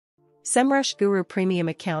SEMrush Guru Premium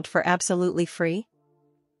Account for absolutely free?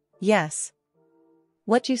 Yes.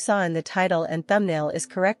 What you saw in the title and thumbnail is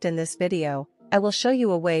correct. In this video, I will show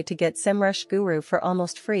you a way to get SEMrush Guru for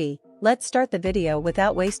almost free. Let's start the video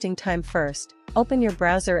without wasting time. First, open your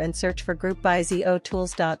browser and search for group by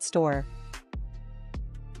zotools.store.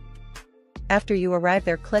 After you arrive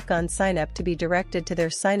there, click on Sign Up to be directed to their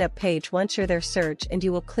sign up page. Once you're there, search and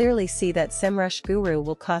you will clearly see that SEMrush Guru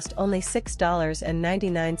will cost only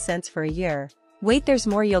 $6.99 for a year. Wait, there's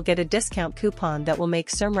more. You'll get a discount coupon that will make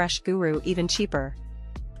SEMrush Guru even cheaper.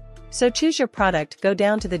 So choose your product, go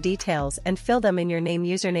down to the details and fill them in: your name,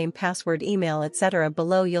 username, password, email, etc.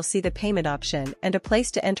 Below you'll see the payment option and a place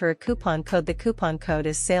to enter a coupon code. The coupon code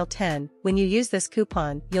is SALE10. When you use this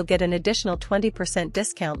coupon, you'll get an additional 20%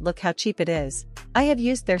 discount. Look how cheap it is. I have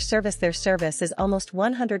used their service. Their service is almost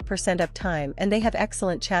 100% uptime and they have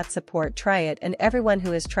excellent chat support. Try it, and everyone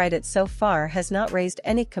who has tried it so far has not raised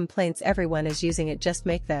any complaints. Everyone is using it. Just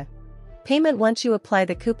make the payment. Once you apply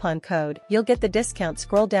the coupon code, you'll get the discount.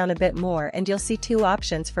 Scroll down a bit more and you'll see two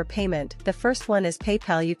options for payment. The first one is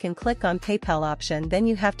PayPal. You can click on PayPal option, then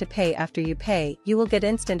you have to pay. After you pay, you will get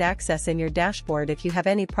instant access in your dashboard. If you have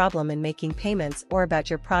any problem in making payments or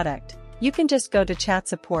about your product, you can just go to chat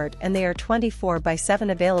support and they are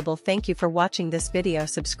 24/7 available. Thank you for watching this video.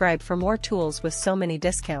 Subscribe for more tools with so many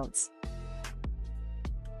discounts.